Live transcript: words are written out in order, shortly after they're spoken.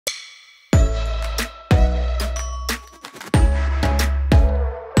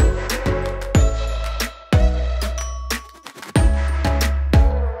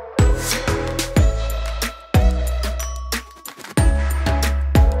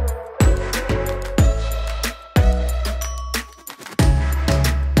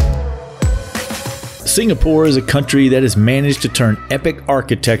Singapore is a country that has managed to turn epic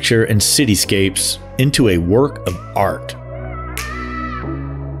architecture and cityscapes into a work of art.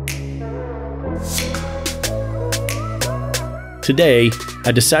 Today,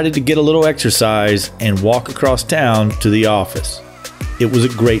 I decided to get a little exercise and walk across town to the office. It was a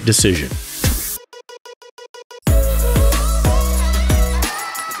great decision.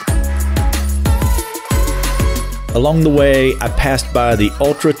 Along the way, I passed by the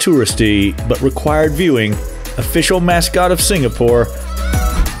ultra-touristy but required viewing official mascot of Singapore,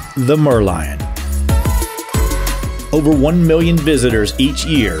 the MERLION. Over 1 million visitors each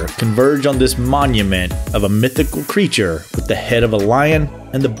year converge on this monument of a mythical creature with the head of a lion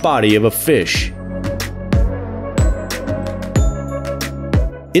and the body of a fish.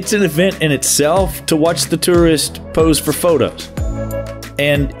 It's an event in itself to watch the tourists pose for photos.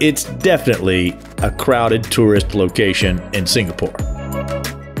 And it's definitely a crowded tourist location in Singapore.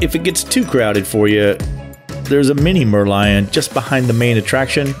 If it gets too crowded for you, there's a mini MERLION just behind the main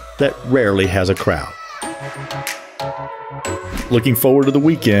attraction that rarely has a crowd. Looking forward to the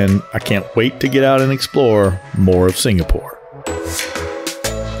weekend, I can't wait to get out and explore more of Singapore.